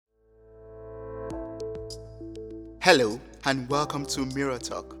Hello and welcome to Mirror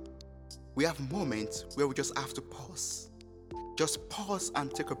Talk. We have moments where we just have to pause. Just pause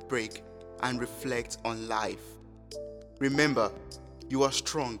and take a break and reflect on life. Remember, you are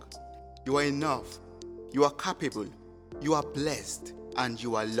strong, you are enough, you are capable, you are blessed, and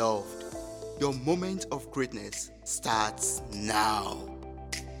you are loved. Your moment of greatness starts now.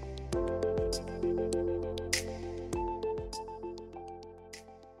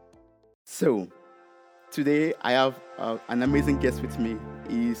 So, today I have an amazing guest with me.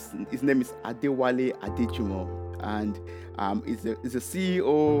 His name is Adewale Adejumo, and he's a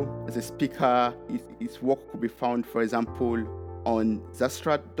CEO, he's a speaker. His work could be found, for example, on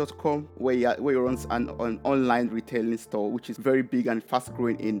Zastra.com, where he runs an online retailing store, which is very big and fast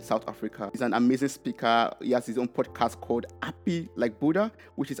growing in South Africa. He's an amazing speaker. He has his own podcast called Happy Like Buddha,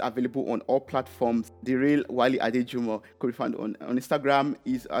 which is available on all platforms. The real Wale Adejumo could be found on Instagram.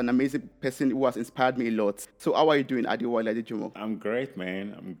 He's an amazing person who has inspired me a lot. So how are you doing, Adewale Adejumo? I'm great,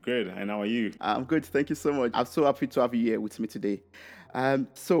 man. I'm good. And how are you? I'm good. Thank you so much. I'm so happy to have you here with me today.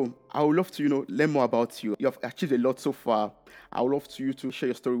 So I would love to, learn more about you. You have achieved a lot so far. I would love you to share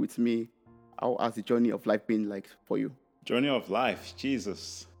your story with me. How has the journey of life been like for you? Journey of life,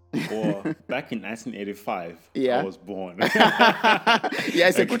 Jesus. Well, back in 1985, Yeah. I was born. Yeah,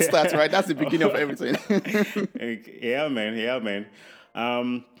 it's a good start, right? That's the beginning of everything. Yeah,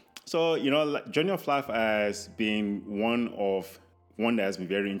 man. So, journey of life has been one that has been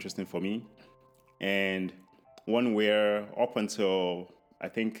very interesting for me. And one where up until, I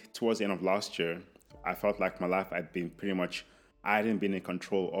think, towards the end of last year, I felt like my life had been I hadn't been in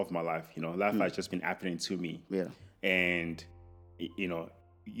control of my life. Life has just been happening to me. Yeah. And,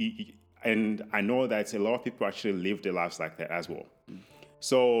 and I know that a lot of people actually live their lives like that as well.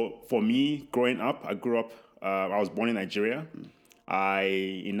 So for me, growing up, I was born in Nigeria.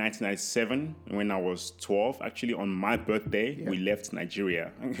 In 1997, when I was 12, actually on my birthday, we left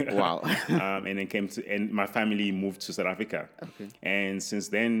Nigeria. Wow. And then and my family moved to South Africa. Okay. And since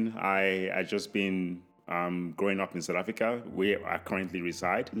then, I just been growing up in South Africa, where I currently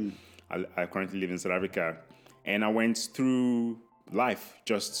reside. I currently live in South Africa. And I went through life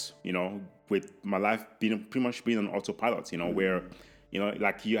just, with my life pretty much being on autopilot, where,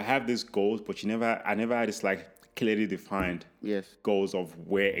 like you have these goals, but I never had this like clearly defined goals of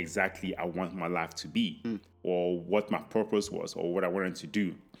where exactly I want my life to be or what my purpose was or what I wanted to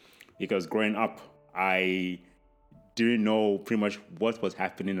do. Because growing up, I didn't know pretty much what was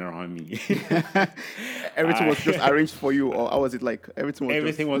happening around me. Everything was just arranged for you, or how was it like? Everything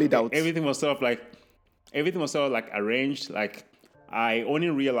was laid out. Everything was sort of like arranged. Like I only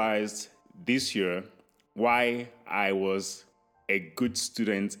realized this year why I was a good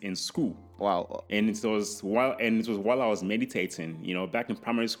student in school. Wow. And it was while I was meditating, back in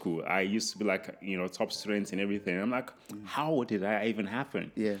primary school, I used to be like, top student and everything. And I'm like, how did that even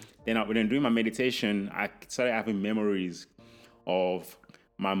happen? Yeah. Then doing my meditation, I started having memories of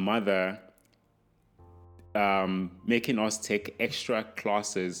my mother making us take extra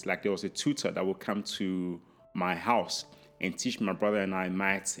classes. Like there was a tutor that would come to my house and teach my brother and I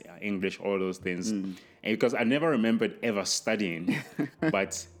maths, English, all those things. And because I never remembered ever studying,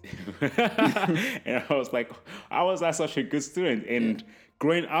 but and I was like, I was like such a good student. And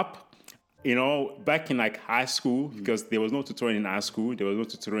growing up, back in like high school, because there was no tutoring in high school, there was no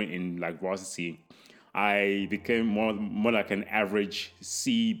tutoring in like varsity, I became more like an average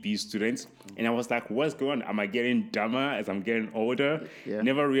C/B student. And I was like, what's going on? Am I getting dumber as I'm getting older? Yeah.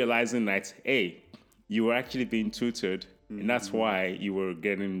 Never realizing that, hey, you were actually being tutored. And that's why you were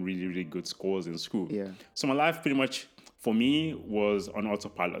getting really, really good scores in school. Yeah. So my life pretty much, for me, was on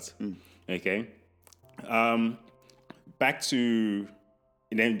autopilot. Okay. Back to,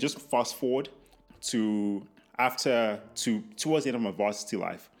 and then just fast forward to towards the end of my varsity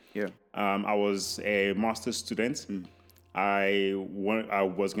life. Yeah. I was a master's student. I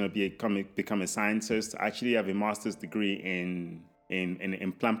was going to become a scientist. I actually have a master's degree in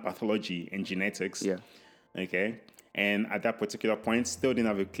plant pathology and genetics. Yeah. Okay. And at that particular point, still didn't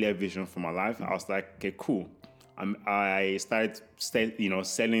have a clear vision for my life. I was like, okay, cool. I started,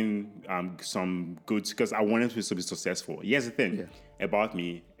 selling some goods because I wanted to be successful. Here's the thing about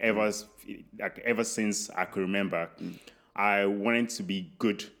me. Ever since I could remember, I wanted to be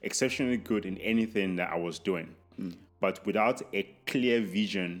good, exceptionally good in anything that I was doing, but without a clear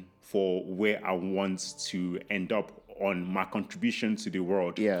vision for where I want to end up on my contribution to the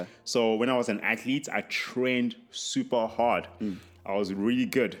world. Yeah. So when I was an athlete, I trained super hard. I was really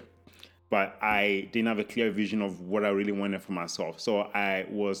good, but I didn't have a clear vision of what I really wanted for myself. So I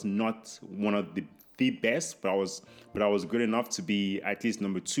was not one of the best, but I was good enough to be at least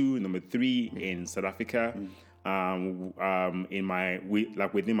number 2, number 3 in South Africa.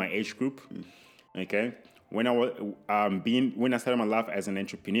 within my age group. Okay, when I started my life as an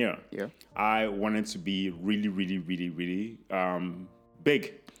entrepreneur, I wanted to be really, really, really, really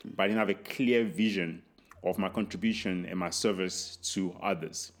big, but I didn't have a clear vision of my contribution and my service to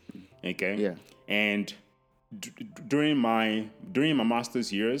others. Okay, and during my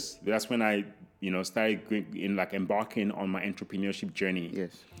master's years, that's when I started embarking on my entrepreneurship journey.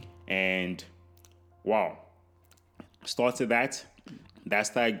 And wow, started that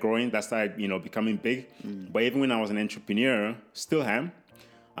started growing, that started becoming big. But even when I was an entrepreneur, still am,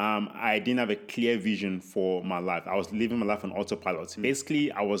 I didn't have a clear vision for my life. I was living my life on autopilot.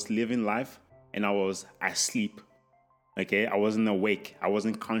 Basically, I was living life and I was asleep. Okay, I wasn't awake, I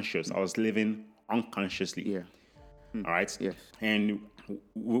wasn't conscious, I was living unconsciously. All right. And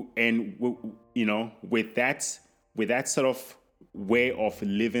with that sort of way of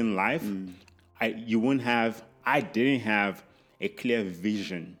living life, I didn't have a clear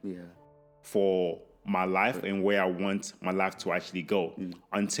vision for my life and where I want my life to actually go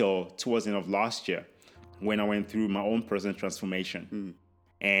until towards the end of last year, when I went through my own personal transformation.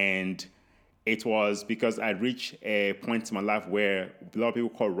 And it was because I reached a point in my life where a lot of people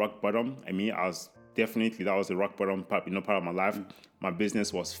call rock bottom. I mean, that was the rock bottom part of my life. My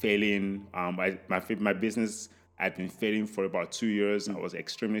business was failing. My business had been failing for about 2 years. I was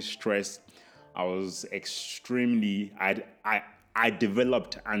extremely stressed. I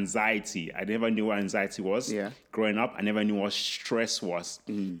developed anxiety. I never knew what anxiety was growing up. I never knew what stress was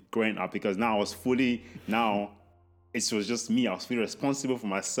growing up, because it was just me. I was feeling responsible for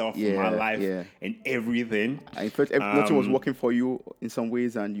myself, for my life, and everything. I felt nothing was working for you in some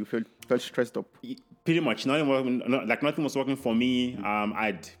ways, and you felt stressed up. Pretty much, nothing was working for me.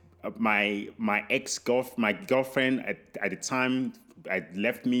 My girlfriend at the time had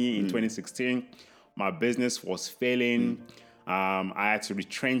left me in 2016. My business was failing. I had to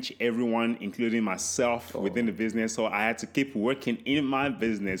retrench everyone, including myself, within the business. So I had to keep working in my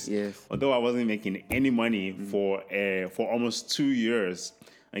business, although I wasn't making any money for almost 2 years.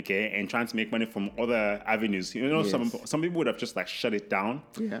 Okay, and trying to make money from other avenues. Some people would have just shut it down.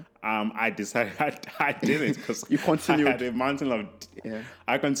 I decided I didn't, because you continued. I had a mountain of.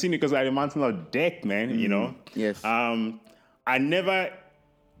 I continued because I had a mountain of debt, man. I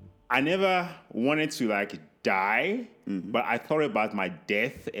never wanted to die, but I thought about my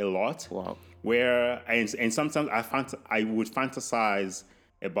death a lot. Wow. And sometimes I would fantasize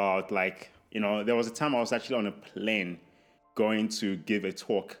about there was a time I was actually on a plane going to give a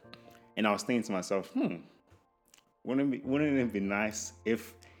talk, and I was thinking to myself, wouldn't it be nice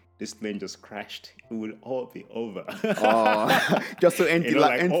if this plane just crashed? It would all be over. Just to end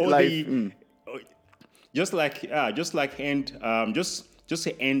life. Just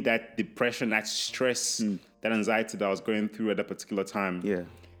to end that depression, that stress, that anxiety that I was going through at that particular time.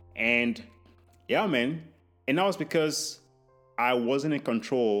 And man, and that was because I wasn't in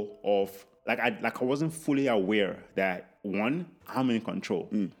control of, I wasn't fully aware that, one, I'm in control.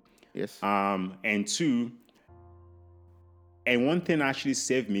 And two, and one thing actually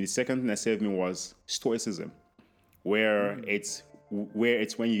saved me. The second thing that saved me was stoicism, where it's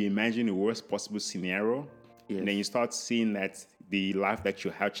when you imagine the worst possible scenario, and then you start seeing that the life that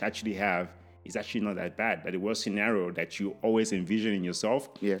you actually have is actually not that bad. That the worst scenario that you always envision in yourself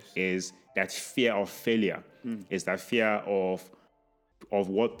is that fear of failure, is that fear of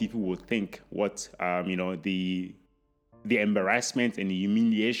what people will think, what the embarrassment and the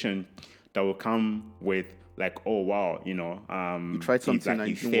humiliation that will come with oh wow, you tried something and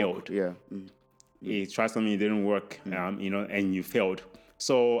you failed. You tried something, it didn't work, and you failed.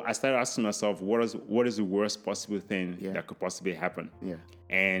 So I started asking myself, what is the worst possible thing that could possibly happen?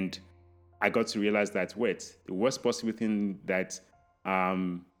 And I got to realize that the worst possible thing that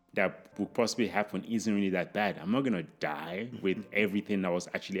would possibly happen isn't really that bad. I'm not gonna die with everything that was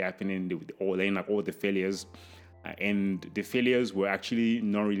actually happening, all the failures. And the failures were actually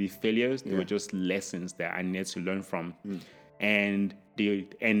not really failures; they were just lessons that I needed to learn from. And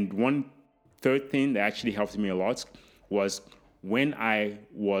one third thing that actually helped me a lot was when I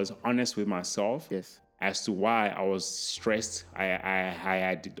was honest with myself as to why I was stressed. I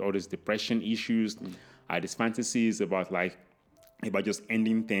had all these depression issues. I had these fantasies about just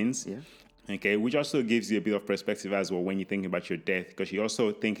ending things. Okay, which also gives you a bit of perspective as well when you think about your death, because you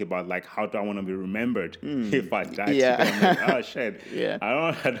also think about how do I want to be remembered if I die? Oh shit!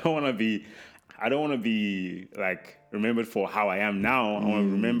 I don't want to be remembered for how I am now. I want to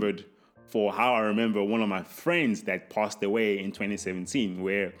be remembered for how I remember one of my friends that passed away in 2017,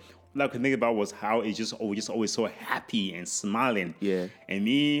 where all I could think about was how it's just always so happy and smiling. And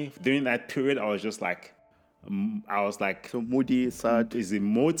me, during that period, I was just I was like, So moody, sad. is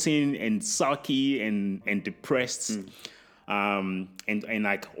emoting and sulky and depressed, and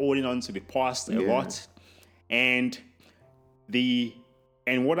like holding on to the past a lot, and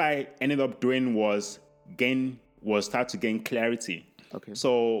what I ended up doing was start to gain clarity. Okay.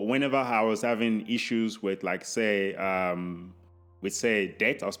 So whenever I was having issues with, like, say,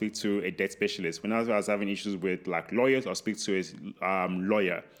 debt, I'll speak to a debt specialist. Whenever I was having issues with, like, lawyers, I'll speak to a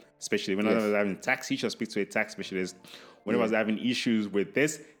lawyer, especially when I was having tax issues, I'll speak to a tax specialist. Whenever I was having issues with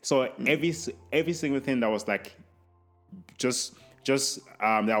this, so every single thing that was like just that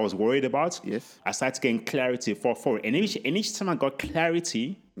I was worried about, I started getting clarity for it. And each time I got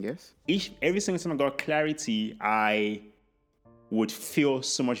clarity, every single time I got clarity, I would feel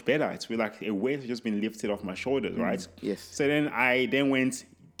so much better. It's like a weight has just been lifted off my shoulders, right? Yes. So then I went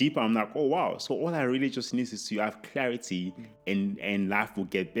deeper. I'm like, oh wow. So all I really just need is to have clarity, and life will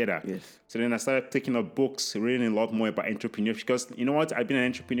get better. Yes. So then I started picking up books, reading a lot more about entrepreneurship, because you know what? I've been an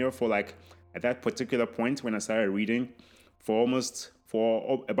entrepreneur for, like, at that particular point when I started reading, for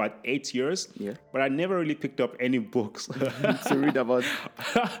about 8 years. Yeah. But I never really picked up any books to read about.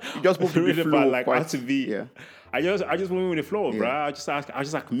 You just moved to with read the flow. about, like, how to be. Yeah. I just went with the flow, bro. I was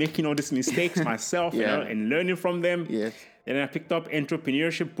just like making all these mistakes myself, you know, and learning from them. Yes. And I picked up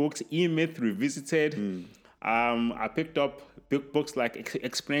entrepreneurship books, E-Myth Revisited. I picked up books like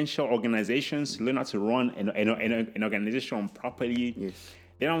Exponential Organizations, to learn how to run an organization properly. Yes.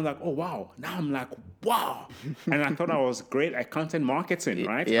 Then I was like, oh, wow. Now I'm like, wow. And I thought I was great at content marketing,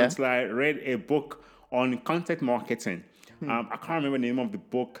 right? Yeah. Until I read a book on content marketing. I can't remember the name of the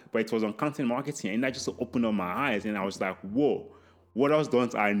book, but it was on content marketing. And that just opened up my eyes. And I was like, whoa, what else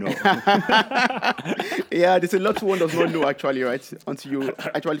don't I know? Yeah, there's a lot one does not know, actually, right? Until you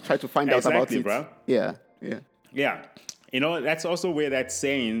actually try to find out about it. Bro. Yeah. You know, that's also where that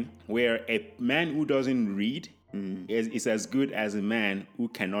saying, where a man who doesn't read is as good as a man who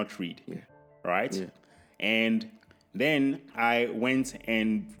cannot read. Yeah. Right? Yeah. And then I went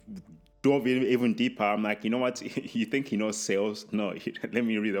and dove even deeper. I'm like, you know what? You think you know sales? No, let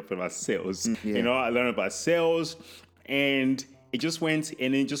me read up about sales. You know, I learned about sales, and it just went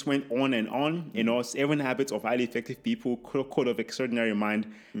on and on. You know, 7 Habits of Highly Effective People, Code of Extraordinary Mind.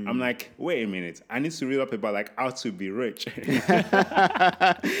 I'm like, wait a minute, I need to read up about, like, how to be rich.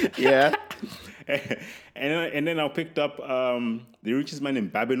 Yeah. And then I picked up The Richest Man in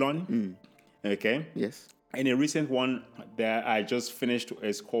Babylon. Okay. Yes. And a recent one that I just finished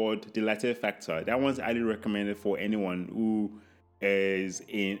is called The Latte Factor. That one's highly recommended for anyone who is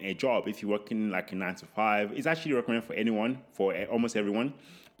in a job. If you're working like a 9 to 5, it's actually recommended for anyone, for almost everyone,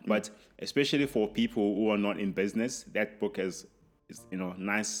 but especially for people who are not in business. That book is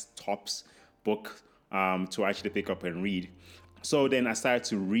nice tops book to actually pick up and read. So then I started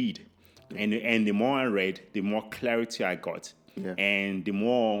to read, and the more I read, the more clarity I got. Yeah. And the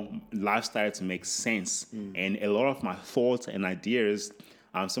more life started to make sense. And a lot of my thoughts and ideas,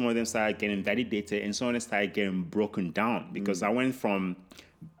 some of them started getting validated, and some of them started getting broken down, because I went from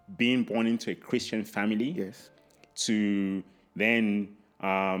being born into a Christian family to then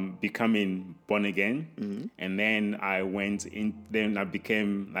becoming born again. And then then I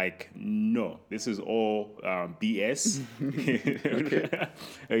became like, no, this is all BS.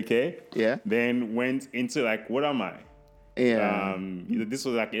 Okay. Yeah. Then went into like, what am I? Yeah. This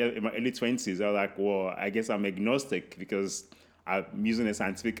was like in my early 20s. I was like, well, I guess I'm agnostic, because I'm using a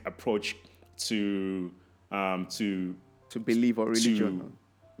scientific approach to believe or religion.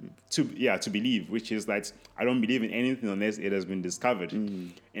 To believe, which is like, I don't believe in anything unless it has been discovered.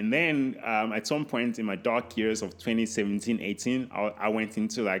 And then at some point in my dark years of 2017, 18, I went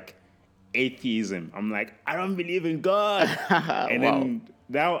into like atheism. I'm like, I don't believe in God. And then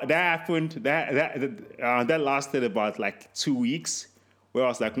that happened. That lasted about like 2 weeks, where I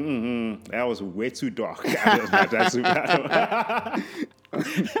was like, that was way too dark. That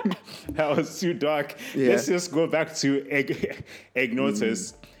was too dark. Yeah. Let's just go back to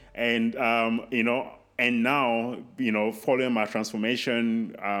agnosis, and and now, following my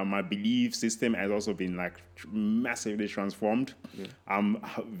transformation, my belief system has also been like massively transformed. I'm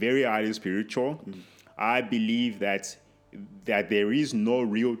very highly spiritual. I believe that there is no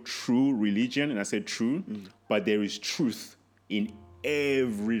real true religion, and I said true, but there is truth in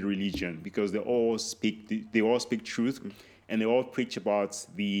every religion, because they all speak truth, and they all preach about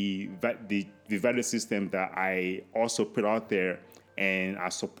the value system that I also put out there and I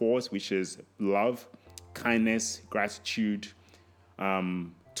support, which is love, kindness, gratitude,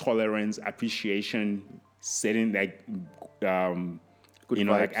 tolerance, appreciation, setting like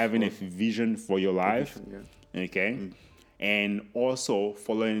like having a vision for your life. Okay. and also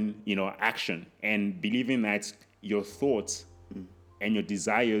following, action and believing that your thoughts and your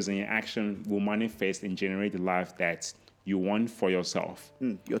desires and your action will manifest and generate the life that you want for yourself.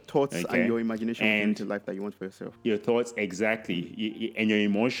 Your thoughts Okay. and your imagination will And create the life that you want for yourself. your thoughts, exactly, and your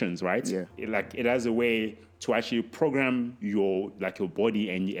emotions, right? Yeah. It has a way to actually program your body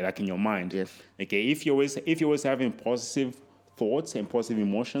and in your mind. Yes. Okay. If you're always having positive thoughts and positive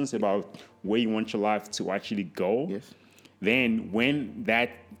emotions about where you want your life to actually go, Yes. then when that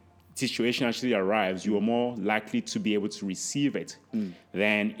situation actually arrives, you are more likely to be able to receive it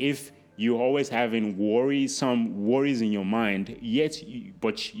than if you're always having some worries in your mind,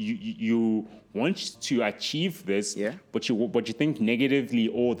 but you want to achieve this, Yeah. but you think negatively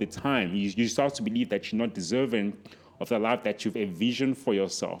all the time. You start to believe that you're not deserving of the life that you've envisioned for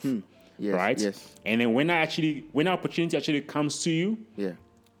yourself, Yes, right? yes. And then when opportunity actually comes to you, Yeah.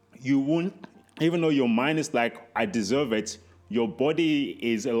 you won't, even though your mind is like, I deserve it, your body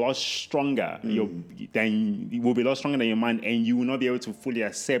is a lot stronger. It will be a lot stronger than your mind, and you will not be able to fully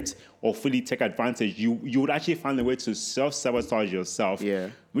accept or fully take advantage. You would actually find a way to self-sabotage yourself.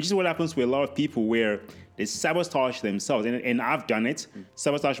 Yeah. Which is what happens with a lot of people, where they sabotage themselves. And I've done it,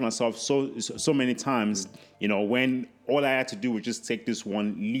 sabotage myself so many times, when all I had to do was just take this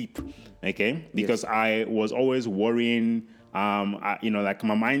one leap, okay? Because I was always worrying, like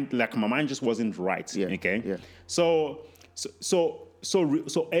my mind just wasn't right, Yeah. okay? Yeah. So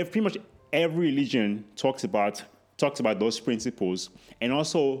pretty much every religion talks about those principles, and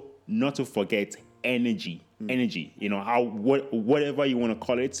also not to forget energy. Energy, whatever you want to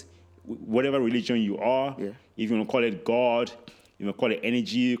call it, whatever religion you are, if you want to call it God, you want to call it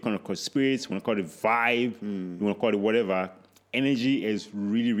energy, you want to call it spirit, you want to call it vibe, you want to call it whatever. Energy is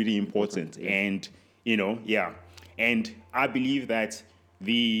really, really important. And and I believe that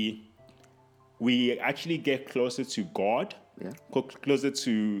we actually get closer to God, closer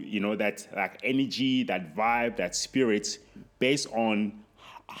to, that like energy, that vibe, that spirit, based on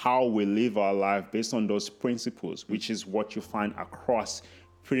how we live our life, based on those principles, which is what you find across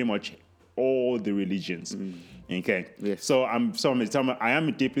pretty much all the religions. Okay. Yes. So I'm I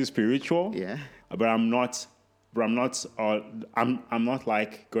am deeply spiritual. Yeah. But I'm not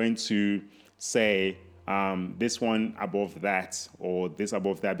like going to say this one above that or this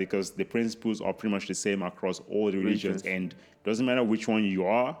above that, because the principles are pretty much the same across all the religions, and doesn't matter which one you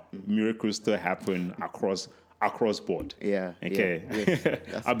are, miracles still happen across board. Yeah. Okay. Yeah.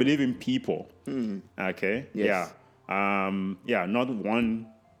 Yes. I believe in people. Okay. Yes. Yeah. Not one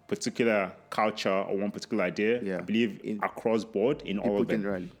particular culture or one particular idea. Yeah. I believe across board in all of them.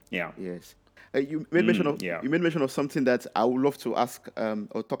 Generally. Yeah. Yes. You made mention of yeah. you made mention of something that I would love to ask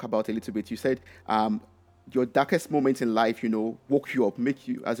or talk about a little bit. You said your darkest moments in life, woke you up, took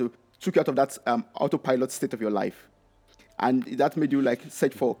you out of that autopilot state of your life, and that made you like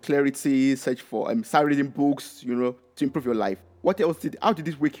search for clarity, search for start reading books, to improve your life. How did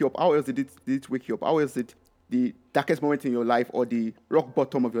it wake you up? How else did it wake you up? How else did the darkest moment in your life or the rock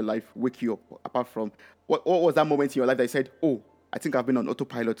bottom of your life wake you up? Apart from what was that moment in your life that you said, "Oh, I think I've been on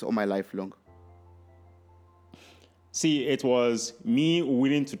autopilot all my life long"? See, it was me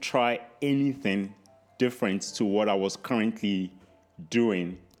willing to try anything different to what I was currently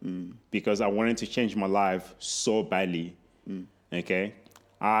doing because I wanted to change my life so badly. Okay.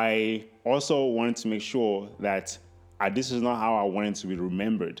 I also wanted to make sure that this is not how I wanted to be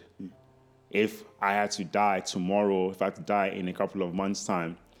remembered. If I had to die tomorrow, if I had to die in a couple of months'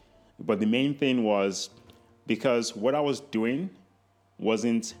 time. But the main thing was because what I was doing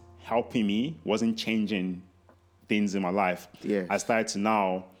wasn't helping me, wasn't changing things in my life. Yes. I started to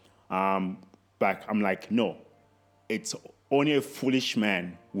now, I'm like, no, it's only a foolish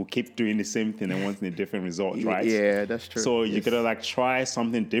man will keep doing the same thing and wanting a different result, right? Yeah, that's true. So you gotta try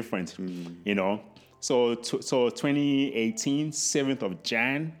something different, So 2018, 7th of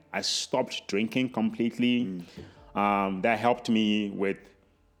Jan, I stopped drinking completely. That helped me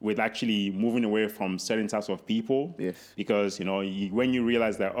with actually moving away from certain types of people. Yes. Because, when you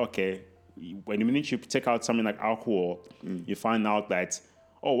realize that, okay, when the minute you take out something like alcohol, you find out that,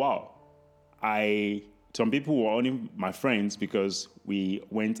 oh, wow, some people were only my friends because we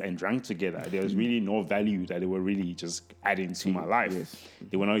went and drank together. There was really no value that they were really just adding to my life. Yes.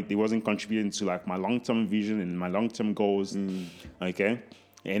 They wasn't contributing to my long-term vision and my long-term goals. Okay.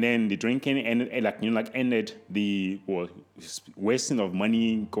 And then the drinking ended the wasting of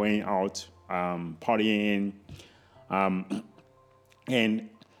money, going out, partying, and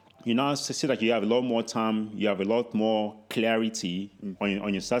you now see that you have a lot more time, you have a lot more clarity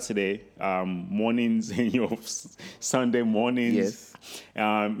on your Saturday mornings and your Sunday mornings.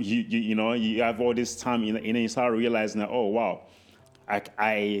 Yes. You have all this time, and then you start realizing that, oh wow,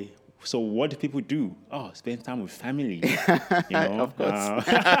 so what do people do? Oh, spend time with family. Of course.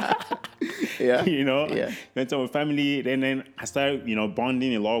 Yeah. Yeah. Spend time with family. Then I started,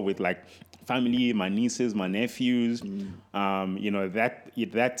 bonding a lot with like family, my nieces, my nephews. That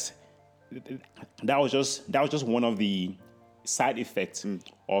was just one of the side effects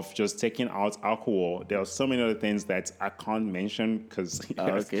of just taking out alcohol. There are so many other things that I can't mention because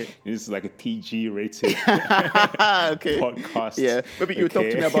okay. this is like a PG rated Okay. podcast. Yeah. Maybe you talk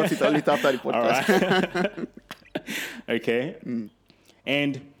to me about it a little after the podcast. All right. Okay.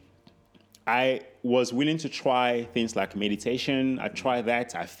 And I was willing to try things like meditation. I tried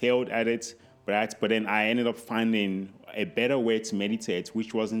that. I failed at it. But then I ended up finding a better way to meditate,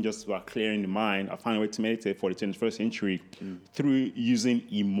 which wasn't just about clearing the mind. I found a way to meditate for the 21st century through using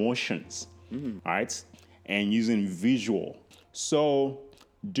emotions, right? And using visual. So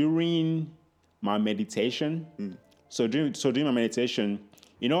during my meditation, during my meditation,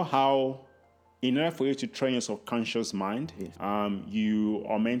 you know how in order for you to train your subconscious mind, you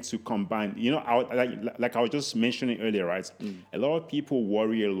are meant to combine, like I was just mentioning earlier, right? A lot of people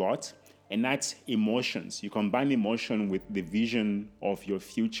worry a lot. And that's emotions. You combine emotion with the vision of your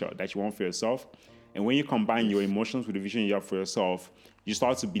future that you want for yourself. And when you combine your emotions with the vision you have for yourself, you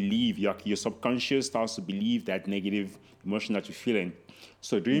start to believe, your subconscious starts to believe that negative emotion that you're feeling.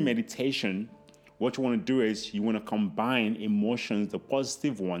 So during meditation, what you want to do is you want to combine emotions, the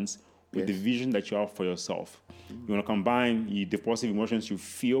positive ones, with the vision that you have for yourself. You want to combine the positive emotions you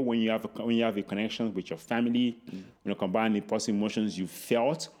feel when you have a connection with your family. You want to combine the positive emotions you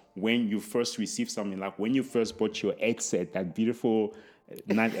felt when you first received something, like when you first bought your headset, that beautiful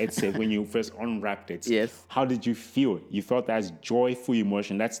night headset, when you first unwrapped it. Yes. How did you feel? You felt that joyful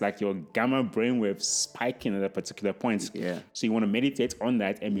emotion. That's like your gamma brainwave spiking at a particular point. Yeah. So you want to meditate on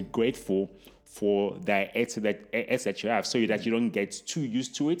that and be grateful for that headset you have, so that you don't get too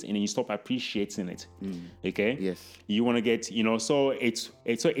used to it and then you stop appreciating it. Okay. Yes. You want to get, so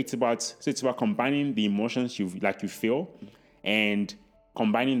it's about combining the emotions you feel and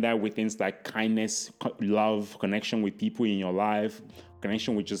combining that with things like kindness, love, connection with people in your life,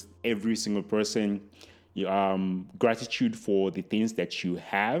 connection with just every single person, gratitude for the things that you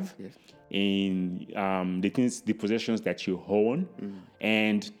have, in the possessions that you own,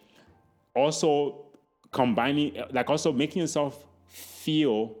 and also also making yourself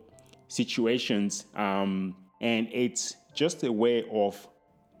feel situations, and it's just a way of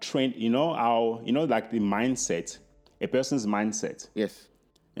train. Like the mindset. A person's mindset, Yes.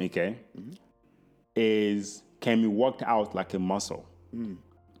 okay, can be worked out like a muscle.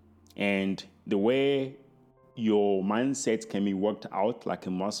 And the way your mindset can be worked out like a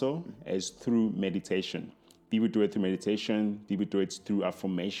muscle is through meditation. People do it through meditation. People do it through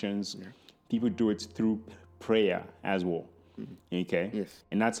affirmations. Yeah. People do it through prayer as well. Okay. Yes.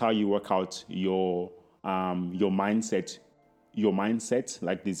 And that's how you work out your mindset. Your mindset,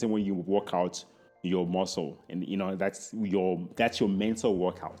 like the same way you work out your muscle, and that's your mental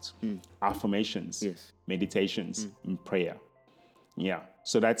workout. Affirmations, meditations, and prayer. Yeah.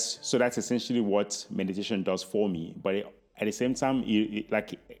 So that's essentially what meditation does for me. But at the same time,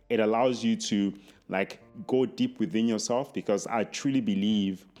 it allows you to go deep within yourself, because I truly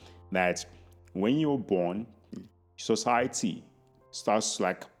believe that when you're born, society starts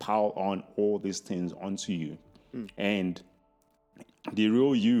to pile on all these things onto you, and the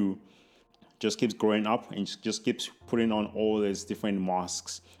real you just keeps growing up and just keeps putting on all these different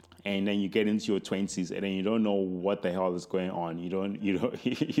masks. And then you get into your 20s and then you don't know what the hell is going on.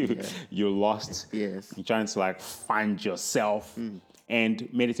 You're lost. Yes. You're trying to find yourself. And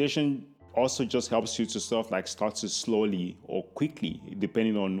meditation also just helps you to start to slowly or quickly,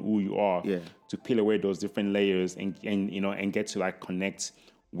 depending on who you are, to peel away those different layers and get to connect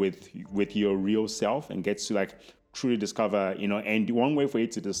with your real self and get to truly discover, and one way for you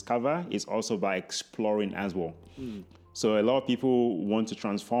to discover is also by exploring as well. So a lot of people want to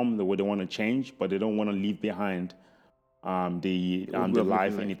transform the way they want to change, but they don't want to leave behind the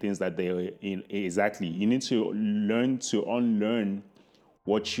life and the things that they exactly. You need to learn to unlearn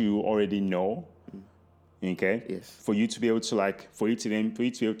what you already know. Okay. Yes. For you to be able to for you to be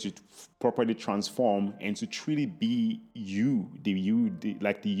able to properly transform and to truly be you, the you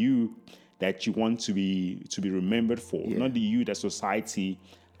that you want to be remembered for, not the you that society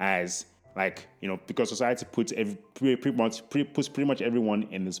has, because society puts puts pretty much everyone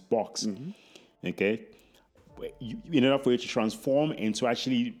in this box. Okay, in order for you to transform and to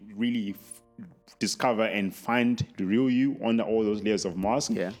actually really discover and find the real you under all those layers of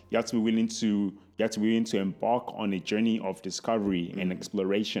mask, you have to be willing to embark on a journey of discovery and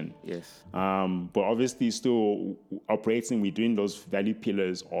exploration. Yes. But obviously still operating within those value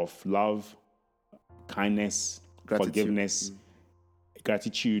pillars of love, kindness, forgiveness,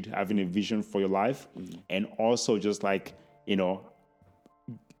 gratitude, having a vision for your life, and also just like,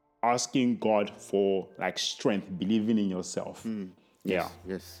 asking God for like strength, believing in yourself.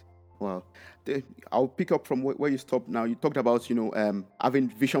 Yes. Wow. I'll pick up from where you stopped now. You talked about, having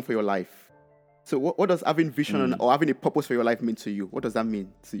vision for your life. So what does having vision or having a purpose for your life mean to you? What does that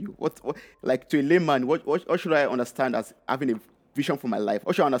mean to you? What like to a layman, what should I understand as having a vision for my life?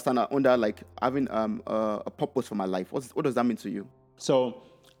 What should I understand under like having a purpose for my life? What does that mean to you? So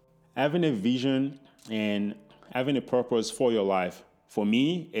having a vision and having a purpose for your life, for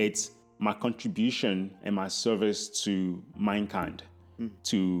me, it's my contribution and my service to mankind,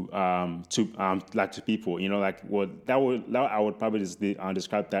 to people. I would probably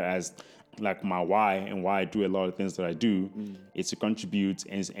describe that as like my why, and why I do a lot of things that I do. It's to contribute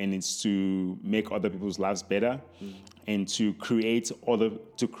and it's to make other people's lives better, and to create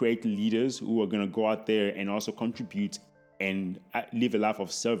leaders who are going to go out there and also contribute and live a life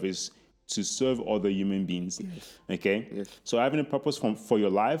of service to serve other human beings. Yes. Okay? Yes. So having a purpose for your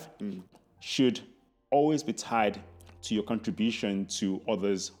life should always be tied to your contribution to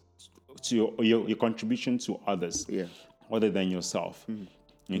others, to your contribution to others, other than yourself.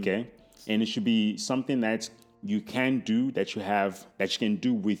 Okay? And it should be something that you can do, that you can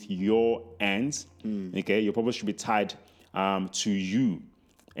do with your hands. Okay? Your purpose should be tied to you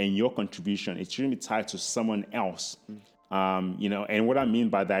and your contribution. It shouldn't be tied to someone else. And what I mean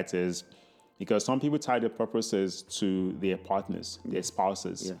by that is, because some people tie their purposes to their partners, their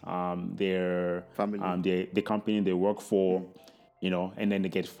spouses, their family, the company they work for, and then they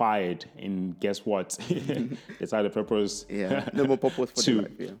get fired, and guess what? They tie the purpose. No more purpose for their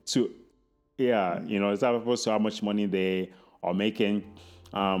life. It's a purpose to how much money they are making.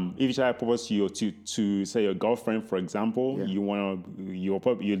 If you try to propose to say your girlfriend, for example, you're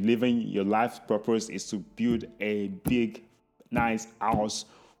living your life purpose is to build a big, nice house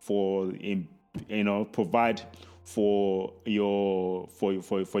for provide for your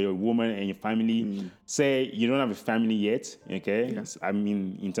woman and your family. Say you don't have a family yet, okay? I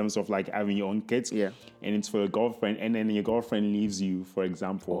mean, in terms of like having your own kids, and it's for your girlfriend, and then your girlfriend leaves you, for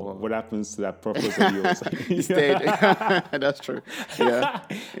example. What happens to that purpose of yours? It's dead. That's true.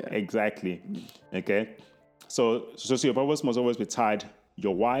 Exactly. Okay. So your purpose must always be tied.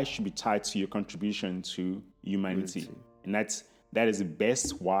 Your why should be tied to your contribution to humanity, and that is the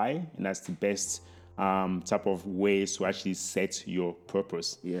best why, and that's the best type of ways to actually set your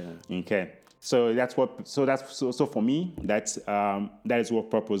purpose. Okay. So for me, that is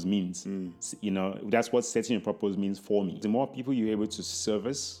what purpose means. That's what setting your purpose means for me. The more people you're able to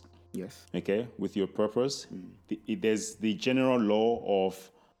service, okay, with your purpose, there's the general law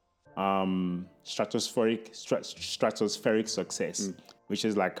of stratospheric success, which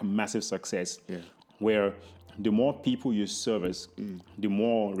is like massive success, where the more people you service, the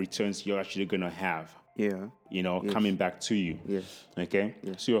more returns you're actually going to have. Coming back to you. Okay.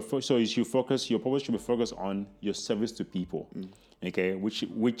 So your purpose should be focused on your service to people. Okay. Which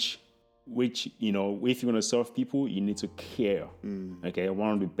if you're going to serve people, you need to care. Okay.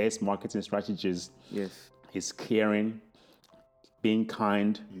 One of the best marketing strategies is caring, being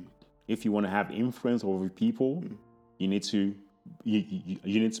kind. If you want to have influence over people, you need to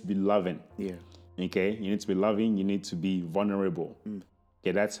be loving. Okay, you need to be loving. You need to be vulnerable.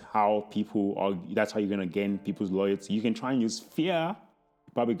 Okay, that's how you're gonna gain people's loyalty. You can try and use fear.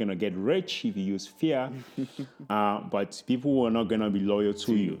 You're probably gonna get rich if you use fear, but people are not gonna be loyal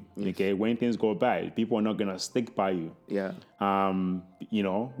to you. Okay, when things go bad, people are not gonna stick by you.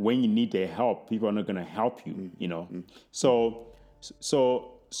 When you need their help, people are not gonna help you. So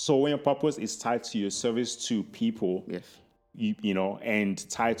when your purpose is tied to your service to people, and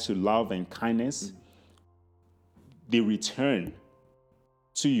tied to love and kindness, the return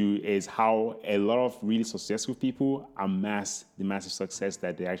to you is how a lot of really successful people amass the massive success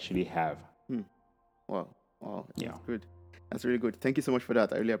that they actually have. Wow, that's good. That's really good. Thank you so much for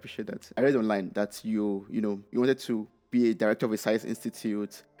that. I really appreciate that. I read online that you wanted to be a director of a science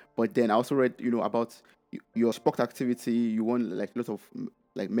institute, but then I also read about your sport activity. You won like lots of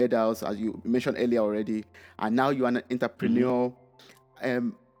like medals, as you mentioned earlier already, and now you're an entrepreneur.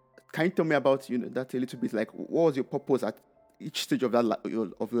 Can you tell me about that a little bit? Like, what was your purpose at each stage of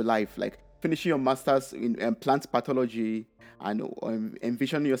of your life? Like, finishing your master's in plant pathology and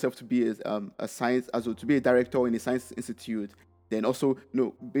envisioning yourself to be a science, to be a director in a science institute, then also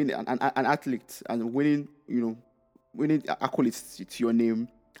being an athlete and winning accolades to your name,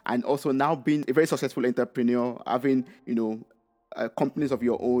 and also now being a very successful entrepreneur, having companies of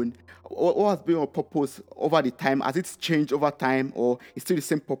your own. What has been your purpose over the time? Has it changed over time, or it's still the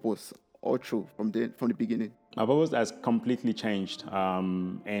same purpose all through from the beginning? My purpose has completely changed,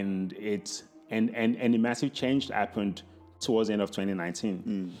 and the massive change happened towards the end of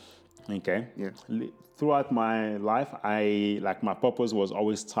 2019. Okay. Yeah. Throughout my life, my purpose was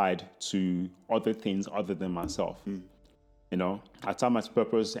always tied to other things other than myself. I tie my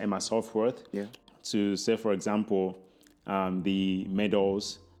purpose and my self-worth to, say, for example, the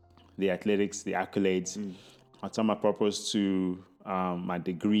medals, the athletics, the accolades. I tie my purpose to my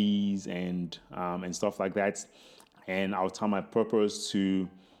degrees and stuff like that, and I'll tie my purpose to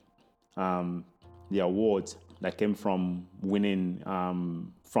the awards that came from winning, the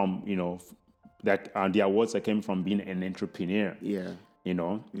awards that came from being an entrepreneur.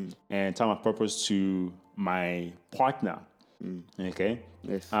 And tie my purpose to my partner. Okay.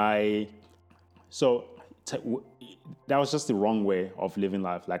 Yes. That was just the wrong way of living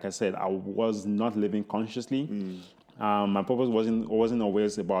life. Like I said, I was not living consciously. My purpose wasn't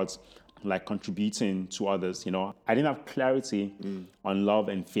always about like contributing to others. I didn't have clarity on love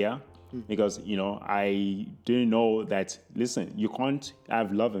and fear because I didn't know that. Listen, you can't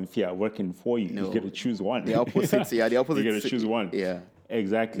have love and fear working for you. No. You got to choose one. The opposite. Yeah, the opposite. You got to choose one. Yeah.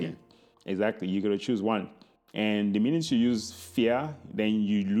 Exactly. You got to choose one. And the minute you use fear, then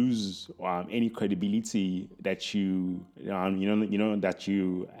you lose any credibility that you that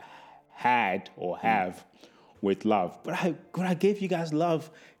you had or have with love. But I gave you guys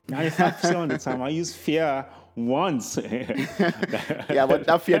love 95% of the time. I use fear once. Yeah, but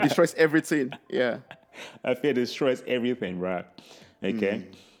that fear destroys everything. Yeah. That fear destroys everything, right? Okay.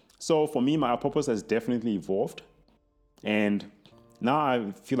 So for me, my purpose has definitely evolved, and now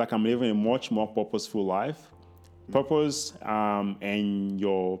I feel like I'm living a much more purposeful life. Purpose and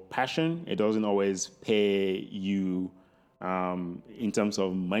your passion, it doesn't always pay you in terms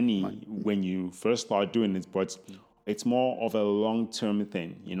of money when you first start doing it, but it's more of a long-term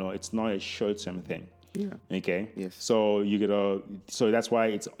thing. It's not a short-term thing. Yeah. Okay. Yes. So so that's why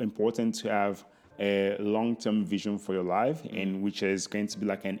it's important to have a long-term vision for your life, and which is going to be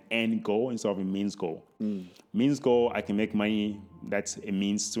like an end goal instead of a means goal. Means goal, I can make money. That's a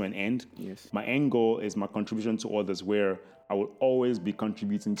means to an end. Yes. My end goal is my contribution to others, where I will always be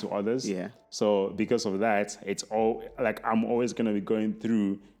contributing to others. Yeah. So because of that, it's all like I'm always going to be going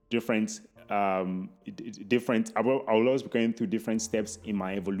through different. I will always be going through different steps in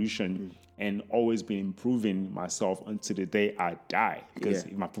my evolution and always be improving myself until the day I die. Because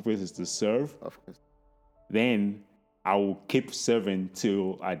if my purpose is to serve, Of course. then I will keep serving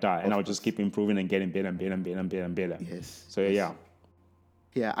till I die, and I'll just keep improving and getting better and better and better and better and better. Yes. So yeah.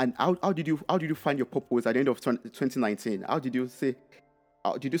 Yeah. And how did you find your purpose at the end of 2019? How did you say?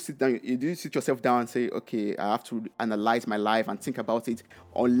 Did you sit down? Did you sit yourself down and say, okay, I have to analyze my life and think about it,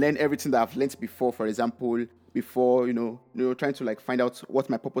 or learn everything that I've learned before? For example, before trying to like find out what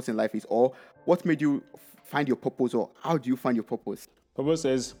my purpose in life is, or what made you find your purpose, or how do you find your purpose? Purpose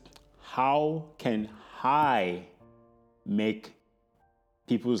is, how can I make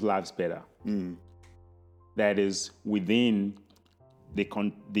people's lives better? That is within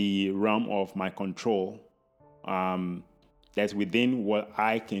the realm of my control. That's within what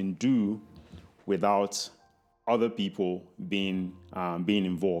I can do without other people being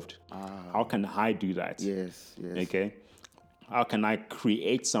involved. How can I do that? Yes. Okay. How can I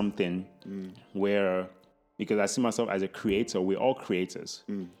create something where, because I see myself as a creator, we're all creators.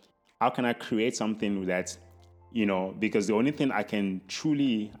 How can I create something that, because the only thing I can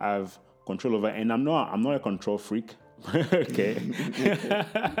truly have control over, and I'm not a control freak. Okay.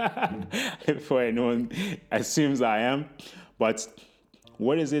 Before anyone assumes I am. But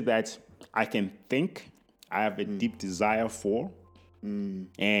what is it that I can think, I have a deep desire for,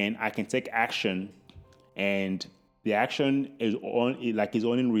 and I can take action, and the action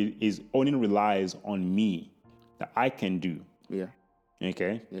only relies on me, that I can do. Yeah.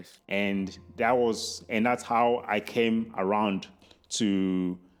 Okay. Yes. And that's how I came around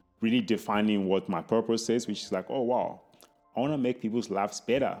to really defining what my purpose is, which is like, oh wow, I want to make people's lives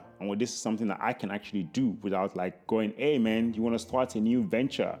better. And this is something that I can actually do without like going, hey man, you want to start a new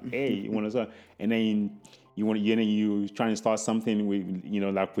venture? Hey, you want to start, and then you trying to start something with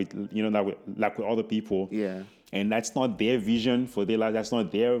with other people. Yeah. And that's not their vision for their life. That's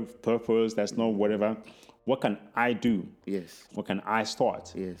not their purpose. That's not whatever. What can I do? Yes. What can I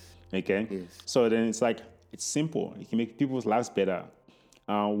start? Yes. Okay. Yes. So then it's like, it's simple. You can make people's lives better.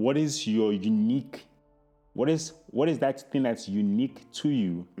 What is your unique? What is that thing that's unique to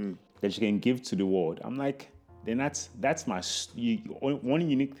you that you can give to the world? I'm like, then that's my one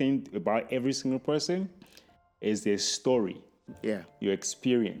unique thing about every single person is their story. Yeah. Your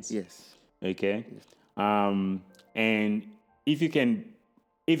experience. Yes. Okay. And if you can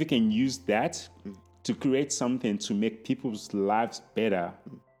use that to create something to make people's lives better,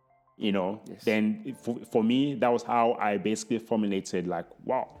 then for me, that was how I basically formulated, like,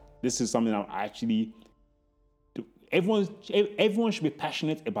 wow, this is something I'm actually do. Everyone should be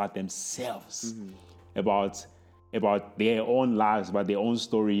passionate about themselves, about their own lives, about their own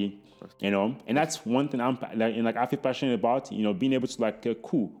story, and that's one thing I feel passionate about, being able to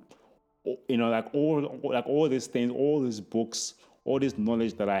cool, all these things, all these books, all this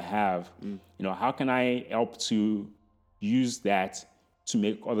knowledge that I have, how can I help to use that to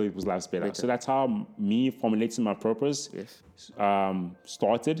make other people's lives better? So that's how me formulating my purpose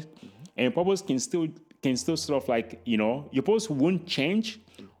started. And purpose can still sort of your purpose won't change,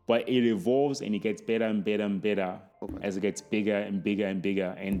 but it evolves and it gets better and better and better as it gets bigger and bigger and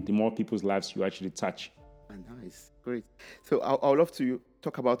bigger, and the more people's lives you actually touch. Nice, great. So I would love to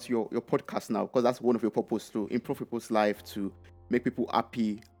talk about your podcast now, because that's one of your purpose, to improve people's life, to make people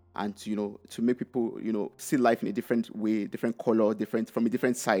happy, and to make people see life in a different way, different color, from a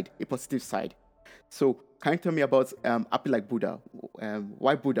different side, a positive side. So can you tell me about happy like Buddha?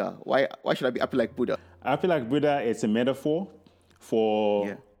 Why Buddha? Why should I be happy like Buddha? Happy like Buddha, it's a metaphor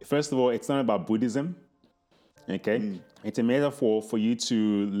for first of all, it's not about Buddhism. Okay, it's a metaphor for you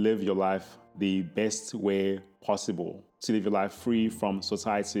to live your life the best way possible, to live your life free from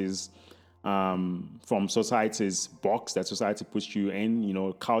society's box that society puts you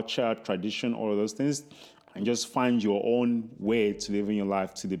in, culture, tradition, all of those things, and just find your own way to live in your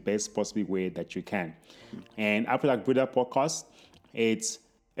life to the best possible way that you can. And Happy Like Buddha podcast, it's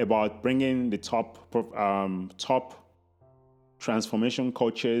about bringing the top transformation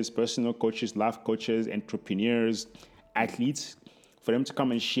coaches, personal coaches, life coaches, entrepreneurs, athletes, for them to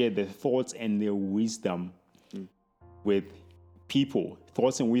come and share their thoughts and their wisdom with people,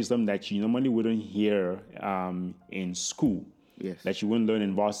 thoughts and wisdom that you normally wouldn't hear in school, that you wouldn't learn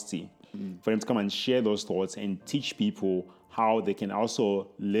in varsity. For them to come and share those thoughts and teach people how they can also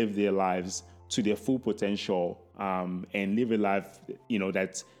live their lives to their full potential, and live a life,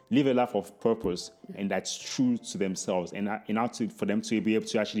 live a life of purpose, and that's true to themselves, and for them to be able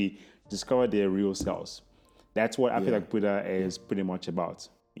to actually discover their real selves. That's what I feel like Buddha is pretty much about.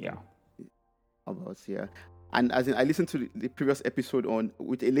 Yeah. And as in, I listened to the previous episode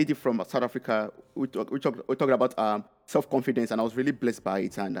with a lady from South Africa. We talked about self-confidence, and I was really blessed by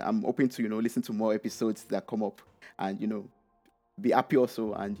it. And I'm hoping to listen to more episodes that come up, and be happy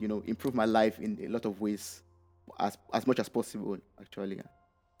also, and improve my life in a lot of ways, as much as possible. Actually,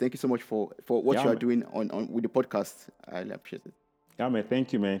 thank you so much for what you are doing on with the podcast. I really appreciate it. Yeah, man.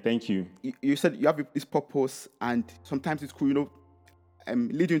 Thank you, man. Thank you. You said you have this purpose, and sometimes it's cool,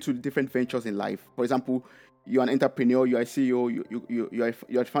 lead you into different ventures in life. For example, you're an entrepreneur, you're a CEO,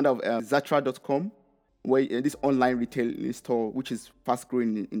 you're a founder of Zatra.com, where this online retail store, which is fast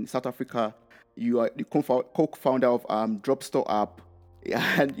growing in South Africa. You are the co-founder of Dropstore app,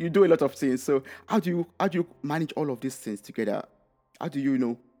 and you do a lot of things. So how do you manage all of these things together? How do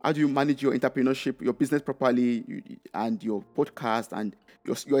you manage your entrepreneurship, your business properly, and your podcast, and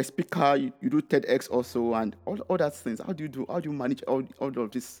you're a speaker, you do TEDx also, and all that things? How do you manage all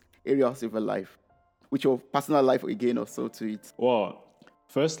of these areas of your life, with your personal life again also to it? Well,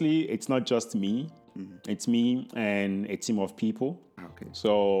 firstly, it's not just me. It's me and a team of people. Okay.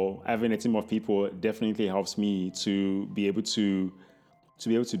 So having a team of people definitely helps me to be able to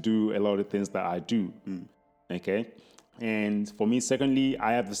do a lot of things that I do. Okay. And for me, secondly,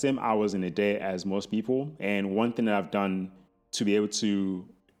 I have the same hours in a day as most people. And one thing that I've done to be able to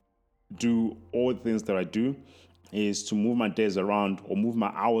do all the things that I do is to move my days around, or move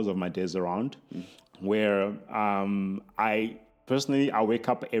my hours of my days around, where I wake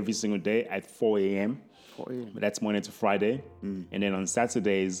up every single day at 4 a.m. That's Monday to Friday. And then on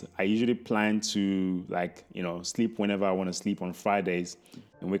Saturdays, I usually plan to sleep whenever I want to sleep on Fridays,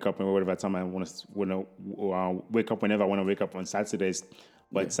 and wake up whatever time I want to wake up whenever I want to wake up on Saturdays.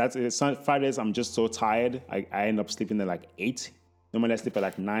 But Fridays, I'm just so tired. I end up sleeping at 8. Normally I sleep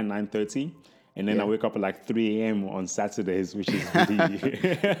at 9:30. And then I wake up at 3 a.m. on Saturdays, which is really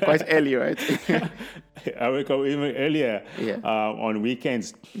quite early, right? I wake up even earlier on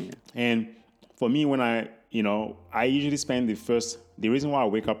weekends. And for me, when I usually spend the reason why I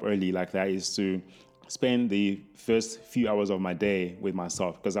wake up early like that is to spend the first few hours of my day with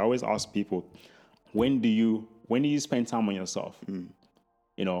myself, because I always ask people, when do you spend time on yourself?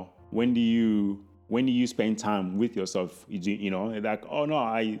 You know, when do you spend time with yourself? Like, oh no,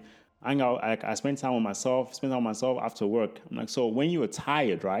 I spend time on myself, after work. I'm like, so when you're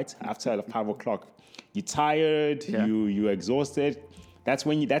tired, right? After 5 o'clock, you're tired, you're exhausted. That's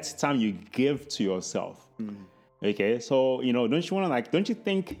the time you give to yourself. Okay, so don't you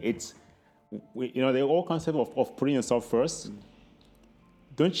think it's, the whole concept of putting yourself first?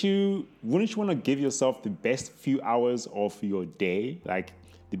 Wouldn't you want to give yourself the best few hours of your day, like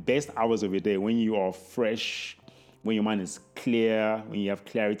the best hours of your day when you are fresh, when your mind is clear, when you have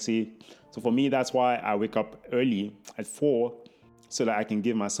clarity? So for me, that's why I wake up early at 4, so that I can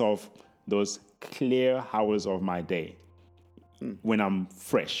give myself those clear hours of my day when I'm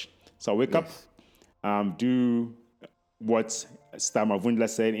fresh. So I wake up, do what Stammer Wundler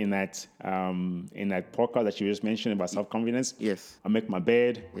said in that podcast that you just mentioned about self-confidence. Yes. I make my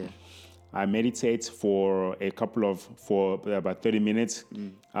bed. Yeah. I meditate for about 30 minutes.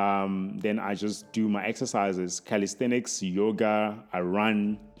 Then I just do my exercises, calisthenics, yoga, I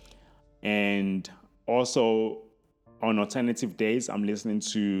run. And also on alternative days, I'm listening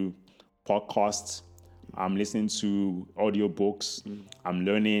to podcasts. I'm listening to audiobooks. I'm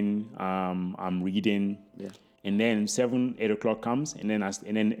learning. I'm reading. Yeah. And then 7, 8 o'clock comes, and then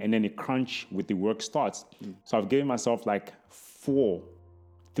the crunch with the work starts. So I've given myself like 3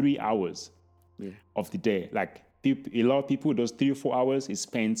 hours of the day. Like a lot of people, those 3 or 4 hours is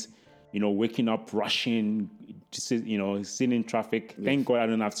spent, waking up, rushing, sitting in traffic. Yes. Thank God I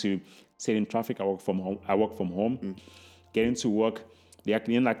don't have to sit in traffic. I work from home. Getting to work.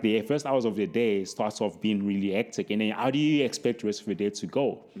 The first hours of the day starts off being really hectic, and then how do you expect the rest of the day to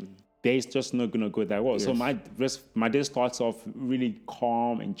go? Day's just not gonna go that well. Yes. So my day starts off really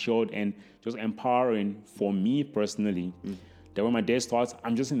calm and chilled and just empowering for me personally. That when my day starts,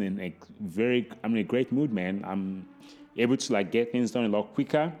 I'm just in a great mood, man. I'm able to get things done a lot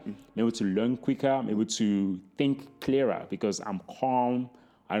quicker. I'm able to learn quicker. I'm able to think clearer because I'm calm.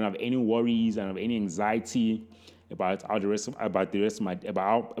 I don't have any worries. I don't have any anxiety about how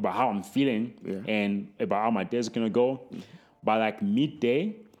I'm feeling and about how my day's gonna go. By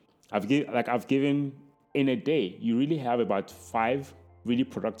midday, I've given in a day, you really have about 5 really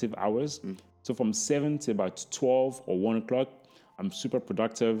productive hours. So from 7 to about 12 or 1 o'clock, I'm super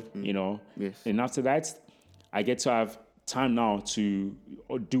productive, Yes. And after that, I get to have time now to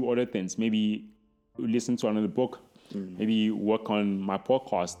do other things. Maybe listen to another book, maybe work on my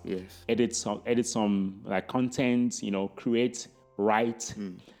podcast, yes. edit some content, create, write.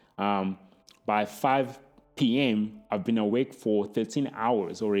 By 5 p.m., I've been awake for 13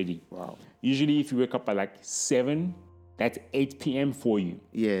 hours already. Wow. Usually if you wake up at 7, that's 8 p.m. for you.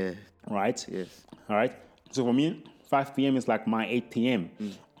 Yeah. Right? Yes. All right. So for me, 5 p.m. is like my 8 p.m.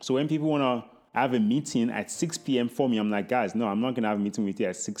 So when people want to have a meeting at 6 p.m. for me, I'm like, guys, no, I'm not going to have a meeting with you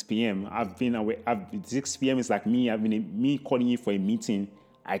at 6 p.m. 6 p.m. is like me calling you for a meeting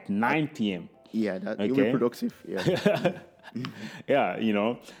at 9 p.m. Yeah, you'll be productive. Yeah.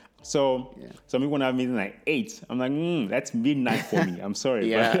 Yeah, So some people want to have a meeting at 8. I'm like, that's midnight for me. I'm sorry.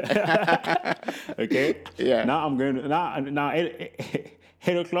 Yeah. Okay? Yeah. Now I'm going to, now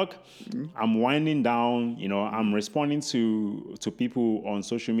 8 o'clock, I'm winding down, I'm responding to people on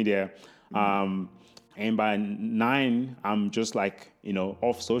social media. And by 9, I'm just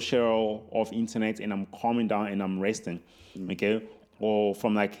off social, off internet, and I'm calming down and I'm resting. Okay? Or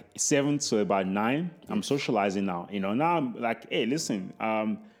from 7 to about 9, I'm socializing now. Now I'm like, hey, listen,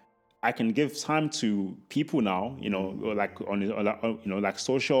 I can give time to people now,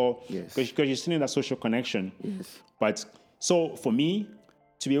 social, yes. because you're still in that social connection. Yes. But so for me,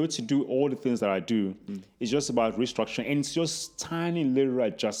 to be able to do all the things that I do, it's just about restructuring, and it's just tiny little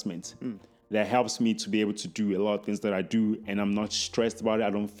adjustments that helps me to be able to do a lot of things that I do, and I'm not stressed about it. I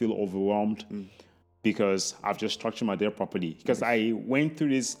don't feel overwhelmed because I've just structured my day properly. Because I went through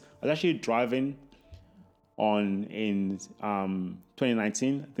this, I was actually driving in 2019, I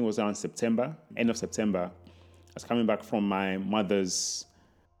think it was around September, end of September. I was coming back from my mother's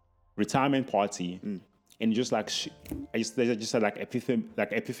retirement party, and just I just had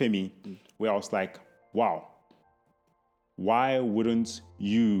epiphany, where I was like, wow, why wouldn't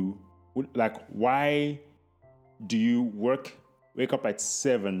you, why do you wake up at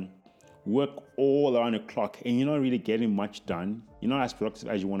 7, work all around the clock, and you're not really getting much done? You're not as productive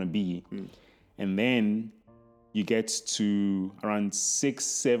as you want to be. And then you get to around 6,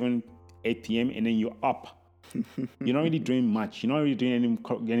 7, 8 p.m. and then you're up. You're not really doing much. You're not really doing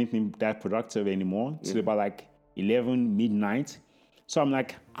anything that productive anymore till about 11, midnight. So I'm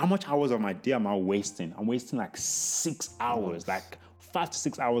like, how much hours of my day am I wasting? I'm wasting like 6 hours, like 5 to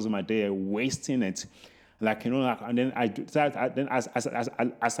 6 hours of my day, wasting it. Like, and then I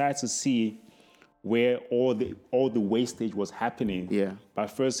started to see where all the wastage was happening. Yeah. By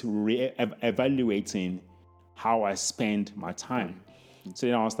first evaluating how I spend my time. So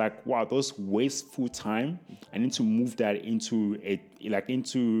then I was like, wow, those wasteful time, I need to move that into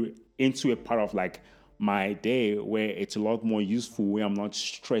a part of like my day where it's a lot more useful, where I'm not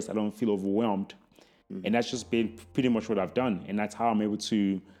stressed, I don't feel overwhelmed. And that's just been pretty much what I've done. And that's how I'm able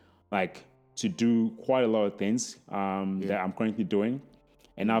to do quite a lot of things that I'm currently doing.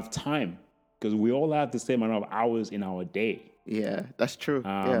 And I have time, because we all have the same amount of hours in our day. Yeah, that's true.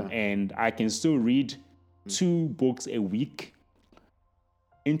 And I can still read 2 books a week,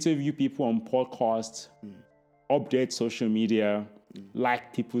 interview people on podcasts, update social media,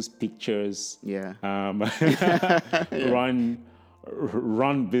 like people's pictures, run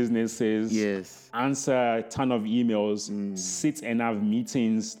businesses, answer a ton of emails, sit and have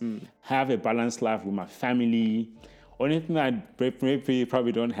meetings, have a balanced life with my family. Only thing I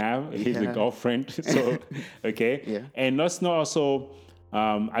probably don't have is a girlfriend. So, okay. And that's not also,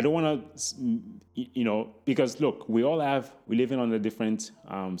 I don't want to, because look, we're living under different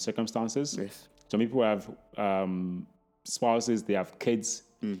circumstances. Yes. Some people have spouses, they have kids.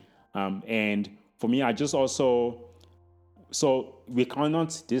 And for me, I just also, so we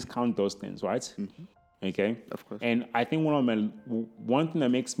cannot discount those things, right? Okay. Of course. And I think one thing that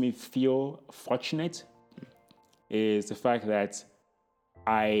makes me feel fortunate is the fact that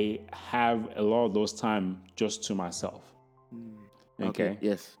I have a lot of those time just to myself. Okay.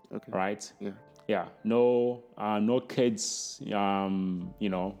 Yes. Okay. Right. Yeah. Yeah. No kids.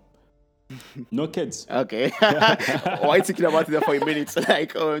 No kids. Okay. Why are you thinking about it for a minute?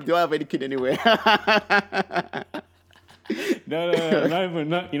 Like, oh, do I have any kid anywhere? No, not even,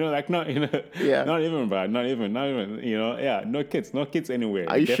 Yeah. not even, bro, not even, no kids anyway.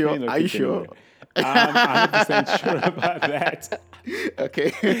 Are you Definitely sure? no Are you kids sure? anywhere. I'm 100% sure about that.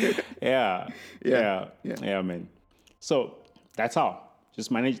 Okay. Yeah, man. So that's how.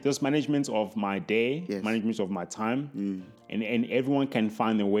 Just management of my day, management of my time, and everyone can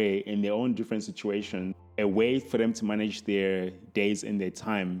find a way in their own different situation, a way for them to manage their days and their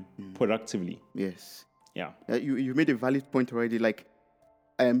time productively. Yes. Yeah. You made a valid point already. Like,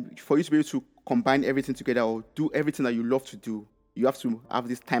 for you to be able to combine everything together or do everything that you love to do, you have to have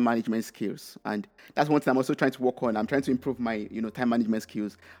these time management skills. And that's one thing I'm also trying to work on. I'm trying to improve my, time management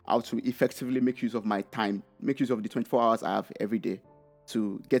skills, how to effectively make use of my time, make use of the 24 hours I have every day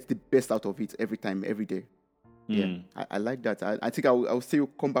to get the best out of it every time, every day. Yeah, I like that. I think I'll still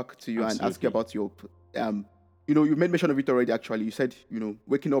come back to you and ask you about your, you made mention of it already, actually. You said,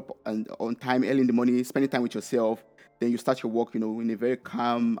 waking up and on time, early in the morning, spending time with yourself. Then you start your work, in a very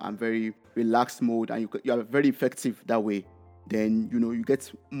calm and very relaxed mode, and you are very effective that way. Then, you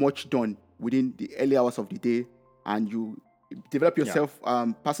get much done within the early hours of the day, and you develop yourself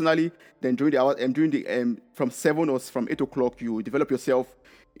personally. Then during the hour, from 7 or from 8 o'clock, you develop yourself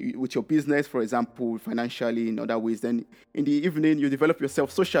with your business, for example, financially, in other ways. Then in the evening, you develop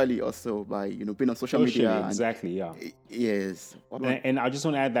yourself socially also by, being on social media. Exactly, Yes. And I just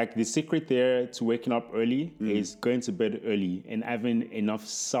want to add that the secret there to waking up early is going to bed early and having enough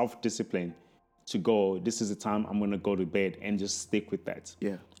self-discipline to go, this is the time I'm going to go to bed, and just stick with that.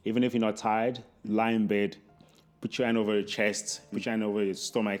 Yeah. Even if you're not tired, lie in bed, put your hand over your chest, put your hand over your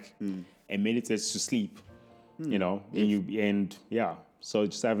stomach, and meditate to sleep. So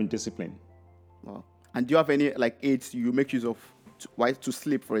just having discipline. Wow. And do you have any aids you make use of to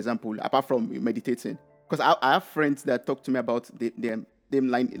sleep, for example, apart from meditating? Because I have friends that talk to me about them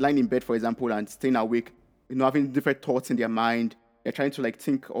lying in bed, for example, and staying awake, having different thoughts in their mind. They're trying to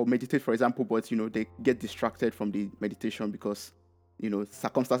think or meditate, for example, but they get distracted from the meditation because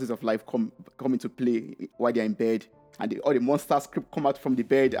circumstances of life come into play while they're in bed, and all the monsters come out from the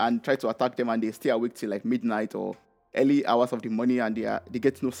bed and try to attack them, and they stay awake till midnight or early hours of the morning, and they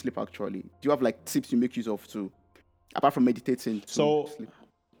get no sleep. Actually, do you have tips you make use of to, apart from meditating, to sleep?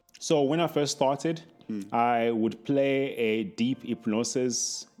 So when I first started, I would play a deep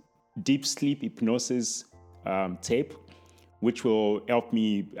sleep hypnosis tape, which will help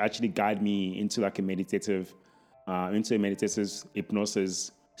me actually guide me into a meditative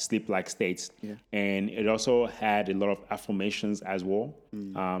hypnosis sleep-like state. Yeah. And it also had a lot of affirmations as well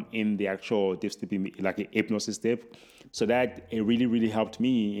in the actual deep sleep, hypnosis tape. So that it really, really helped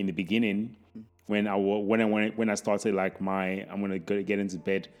me in the beginning when I started I'm gonna get into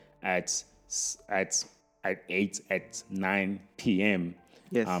bed at 8 at 9 p.m.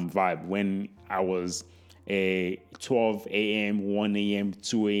 Yes. Vibe, when I was a 12 a.m., 1 a.m.,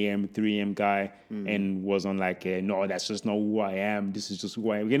 2 a.m., 3 a.m. guy and was on like, no, that's just not who I am. This is just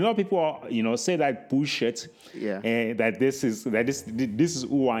who I am. A lot of people are, say that bullshit. Yeah. That this is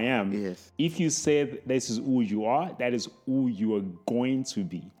who I am. Yes. If you say this is who you are, that is who you are going to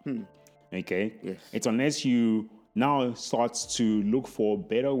be. Okay? Yes. It's unless you now start to look for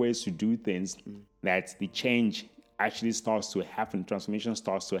better ways to do things that the change actually starts to happen, transformation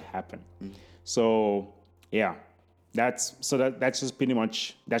starts to happen. So yeah, that's just pretty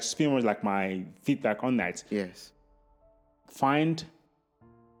much like my feedback on that. Yes.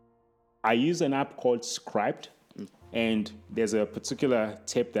 I use an app called Scribd, and there's a particular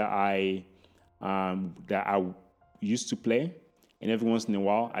tape that I used to play, and every once in a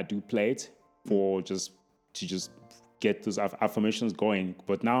while I do play it for just get those affirmations going.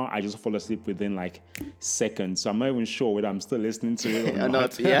 But now I just fall asleep within like seconds, so I'm not even sure whether I'm still listening to it or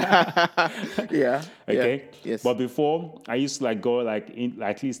not. Yeah. Yeah. Okay. Yeah. Yes. But before, I used to like go like in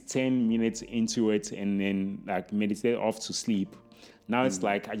at least 10 minutes into it and then like meditate off to sleep. Now it's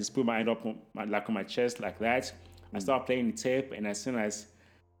like I just put my hand up on my chest like that. I start playing the tape, and as soon as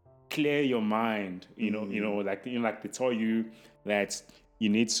clear your mind, like they tell you that you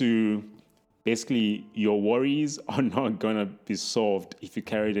need to. Basically, your worries are not gonna be solved if you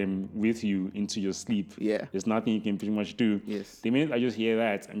carry them with you into your sleep. Yeah. There's nothing you can pretty much do. Yes. The minute I just hear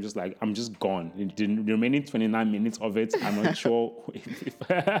that, I'm just gone. The remaining 29 minutes of it, I'm not sure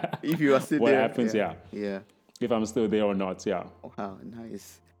if you are still what there. happens. Yeah. If I'm still there or not. Yeah. Wow,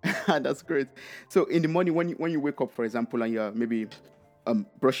 nice. That's great. So in the morning, when you wake up, for example, and you're maybe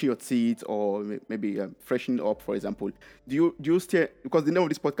brushing your teeth or maybe freshening up, for example, do you stare, because the name of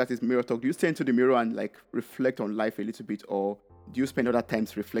this podcast is Mirror Talk, do you stare into the mirror and like reflect on life a little bit, or do you spend other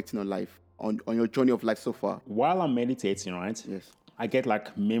times reflecting on life, on your journey of life so far? While I'm meditating, right? Yes. I get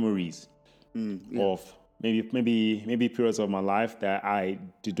like memories of maybe periods of my life that I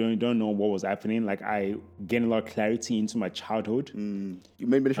don't know what was happening. Like I gained a lot of clarity into my childhood. You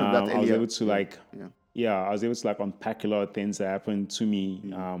made mention of that earlier. I was able to I was able to like unpack a lot of things that happened to me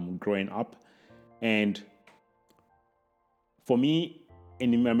growing up. And for me,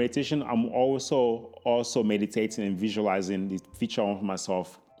 in my meditation, I'm also meditating and visualizing the future of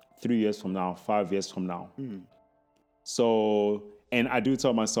myself 3 years from now, 5 years from now. So, and I do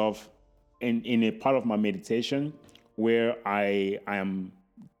tell myself in a part of my meditation where I am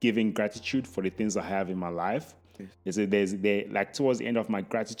giving gratitude for the things I have in my life. There's like towards the end of my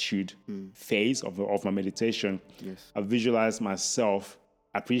gratitude phase of my meditation, I visualize myself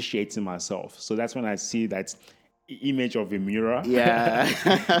appreciating myself. So that's when I see that image of a mirror. Yeah.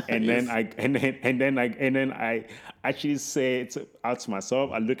 and then I actually say it out to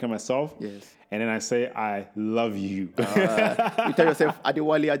myself. I look at myself. Yes. And then I say, I love you. You tell yourself,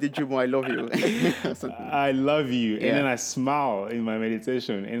 Adewale Adejumo, I love you. I love you. And then I smile in my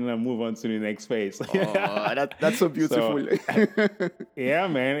meditation. And then I move on to the next phase. That's so beautiful. Yeah,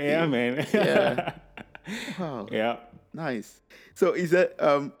 man. Yeah. Wow. Yeah. Nice. So is that,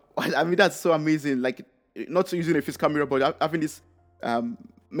 I mean, that's so amazing. Like, not using a physical mirror, but having this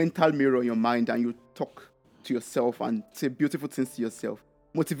mental mirror in your mind, and you talk to yourself and say beautiful things to yourself.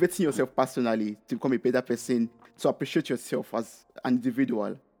 Motivating yourself personally to become a better person, to appreciate yourself as an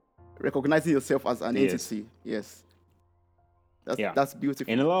individual, recognizing yourself as an entity. Yes. That's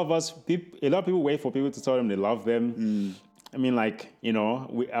beautiful. And a lot of people wait for people to tell them they love them. I mean, like,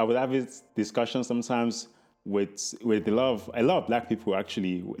 I would have this discussion sometimes with a lot of Black people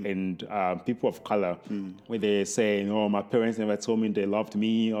actually, and people of color, where they say, my parents never told me they loved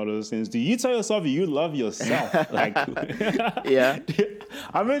me, all those things. Do you tell yourself you love yourself? Like, yeah.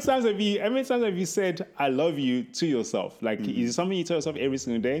 How many times have you said I love you to yourself? Like, is it something you tell yourself every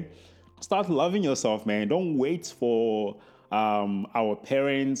single day? Start loving yourself, man. Don't wait for our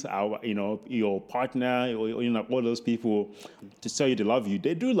parents, your partner, or, all those people to tell you they love you.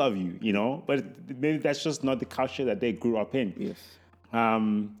 They do love you, but maybe that's just not the culture that they grew up in. Yes.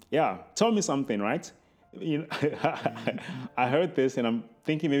 Tell me something, right? I heard this and I'm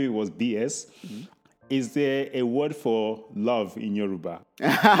thinking maybe it was BS. Is there a word for love in Yoruba?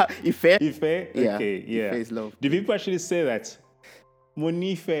 Ife? Yeah. Okay, yeah. Ife is love. Do people actually say that?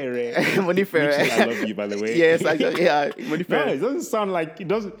 Monifere. Monifere. I love you, by the way. Yes, Monifere. No, it doesn't sound like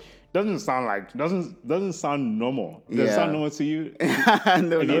doesn't sound normal. Does it sound normal to you?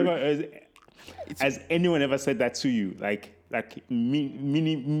 No. Has anyone ever said that to you? Like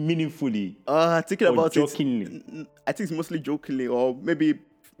meaningfully? Thinking about jokingly? it, I think it's mostly jokingly, or maybe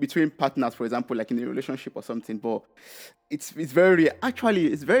between partners, for example, like in a relationship or something. But it's very rare.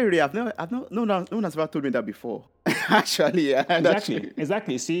 Actually, it's very rare. No one has ever told me that before. Actually, yeah.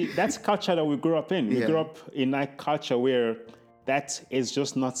 Exactly. See, that's culture that we grew up in. We grew up in that culture where that is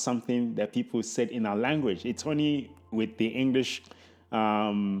just not something that people said in our language. It's only with the English,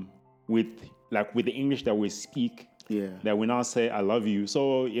 with the English that we speak, that we now say I love you.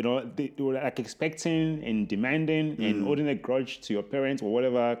 So they were like expecting and demanding and holding a grudge to your parents or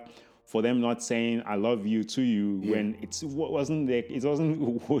whatever for them not saying I love you to you when it wasn't their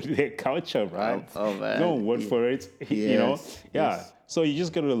culture, right? Oh man, no word for it. Yes. So you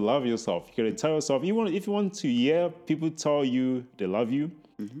just gotta love yourself. You gotta tell yourself. If you want to hear people tell you they love you,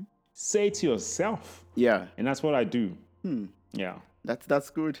 say it to yourself. Yeah, and that's what I do. Yeah. That's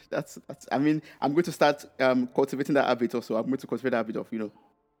good. That's. I mean, I'm going to start cultivating that habit also. I'm going to cultivate that habit of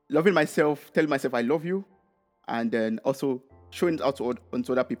loving myself, telling myself I love you, and then also showing it out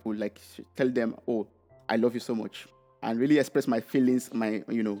onto other people. Like tell them, oh, I love you so much, and really express my feelings, my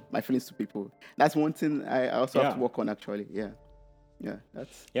feelings to people. That's one thing I also have to work on actually. Yeah.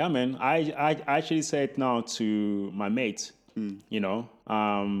 That's. Yeah, man. I actually say it now to my mate.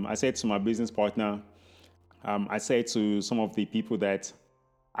 I say it to my business partner. I say to some of the people that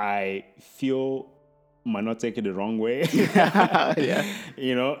I feel might not take it the wrong way. Yeah.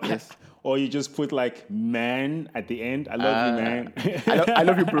 Yes. Or you just put like man at the end. I love you, man. I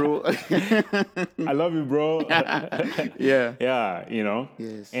love you, bro. I love you, bro. Yeah. Yeah,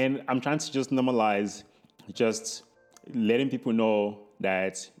 Yes. And I'm trying to just normalize just letting people know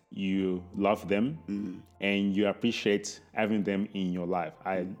that you love them and you appreciate having them in your life.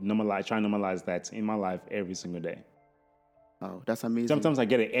 I try and normalize that in my life every single day. Oh, that's amazing. Sometimes I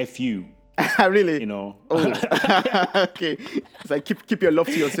get an F you. Really? Oh. Okay. It's like keep your love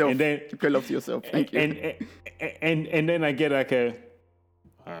to yourself. And then keep your love to yourself. Thank you. And then I get like a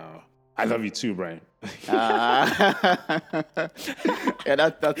I love you too, Brian. Yeah,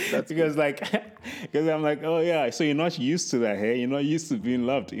 that's because I'm like, oh yeah, so you're not used to that, hey? You're not used to being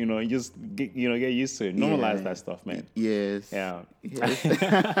loved, you just get used to it. Normalize that stuff, man. Yes. Yeah. Yes.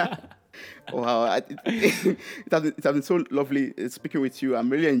 Wow, it has been so lovely speaking with you. I'm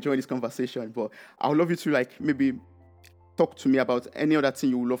really enjoying this conversation, but I would love you to maybe talk to me about any other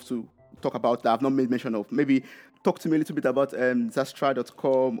thing you would love to talk about that I've not made mention of. Maybe talk to me a little bit about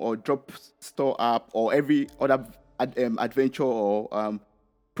Zastra.com or Drop Store app or every other adventure or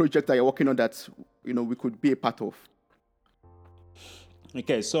project that you're working on that we could be a part of.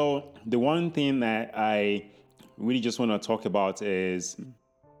 Okay, so the one thing that I really just want to talk about is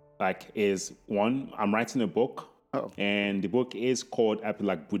one, I'm writing a book. And the book is called Happy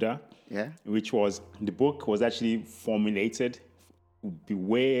Like Buddha. Yeah. The book was actually formulated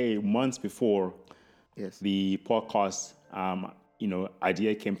way months before the podcast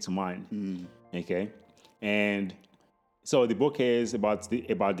idea came to mind. Okay. And so the book is about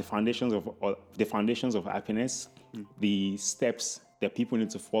the foundations of happiness, the steps that people need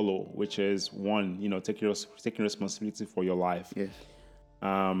to follow, which is one, taking responsibility for your life. Yes.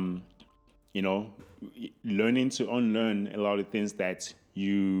 Learning to unlearn a lot of things that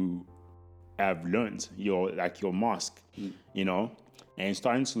you have learned, your mask, and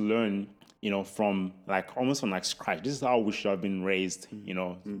starting to learn, from almost from scratch. This is how we should have been raised,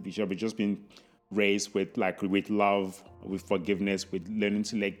 we should have just been raised with love, with forgiveness, with learning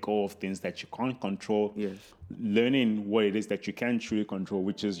to let go of things that you can't control. Yes. Learning what it is that you can truly control,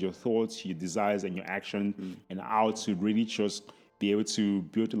 which is your thoughts, your desires, and your action, and how to really just be able to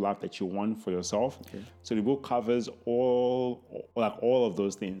build the life that you want for yourself. Okay. So the book covers all of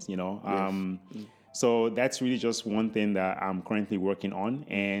those things, Yes. So that's really just one thing that I'm currently working on.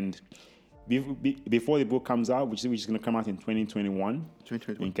 And before the book comes out, which is going to come out in 2021.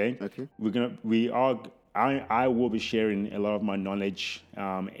 Okay. I will be sharing a lot of my knowledge.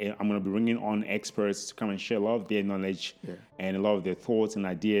 I'm going to be bringing on experts to come and share a lot of their knowledge and a lot of their thoughts and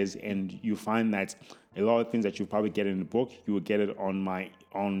ideas. And you find that a lot of things that you probably get in the book, you will get it on my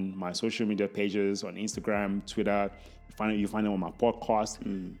social media pages, on Instagram, Twitter. You find them on my podcast.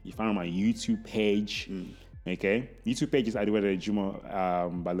 You find it on my YouTube page. Okay, YouTube page is Adewale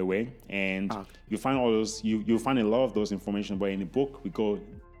Ejimo, by the way, and you find all those. You find a lot of those information. But in the book, we go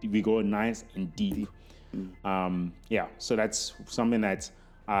nice and deep. So that's something that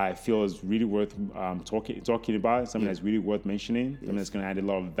I feel is really worth talking about. Something that's really worth mentioning. Something that's going to add a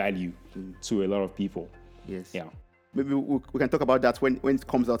lot of value to a lot of people. Yes. Yeah. Maybe we can talk about that when it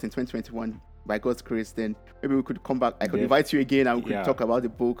comes out in 2021 by God's grace. Then maybe we could come back. I could invite you again and we could talk about the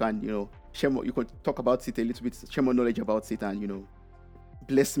book and share more. You could talk about it a little bit, share more knowledge about it, and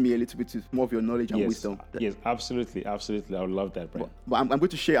bless me a little bit with more of your knowledge and Yes, wisdom. yes, absolutely. I would love that, Brian. But I'm going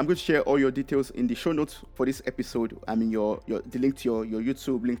to share all your details in the show notes for this episode. I mean, the link to your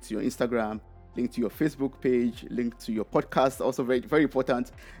YouTube, link to your Instagram, link to your Facebook page, link to your podcast, also very, very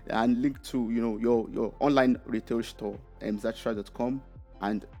important, and link to your online retail store, zachstra.com,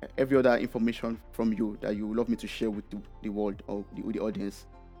 and every other information from you that you would love me to share with the world or with the audience.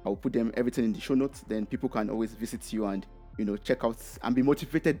 I will put everything in the show notes. Then people can always visit you and check out and be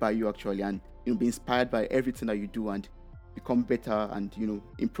motivated by you actually, and be inspired by everything that you do and become better and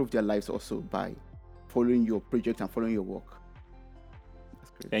improve their lives also by following your project and following your work.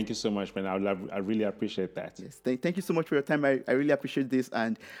 Thank you so much, man. I really appreciate that. Yes, thank you so much for your time. I really appreciate this,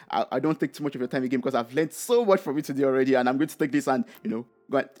 and I don't take too much of your time again because I've learned so much from you today already, and I'm going to take this and go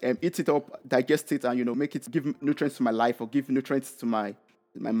and eat it up, digest it, and make it give nutrients to my life or give nutrients to my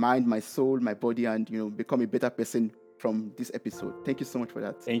mind, my soul, my body, and become a better person from this episode. Thank you so much for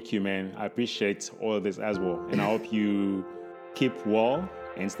that. Thank you, man. I appreciate all of this as well, and I hope you keep well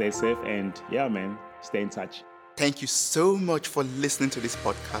and stay safe. And yeah, man, stay in touch. Thank you so much for listening to this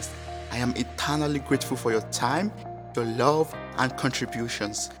podcast. I am eternally grateful for your time, your love, and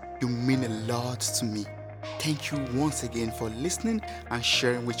contributions. You mean a lot to me. Thank you once again for listening and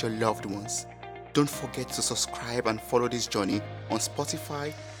sharing with your loved ones. Don't forget to subscribe and follow this journey on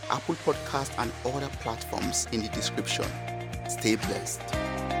Spotify, Apple Podcasts, and other platforms in the description. Stay blessed.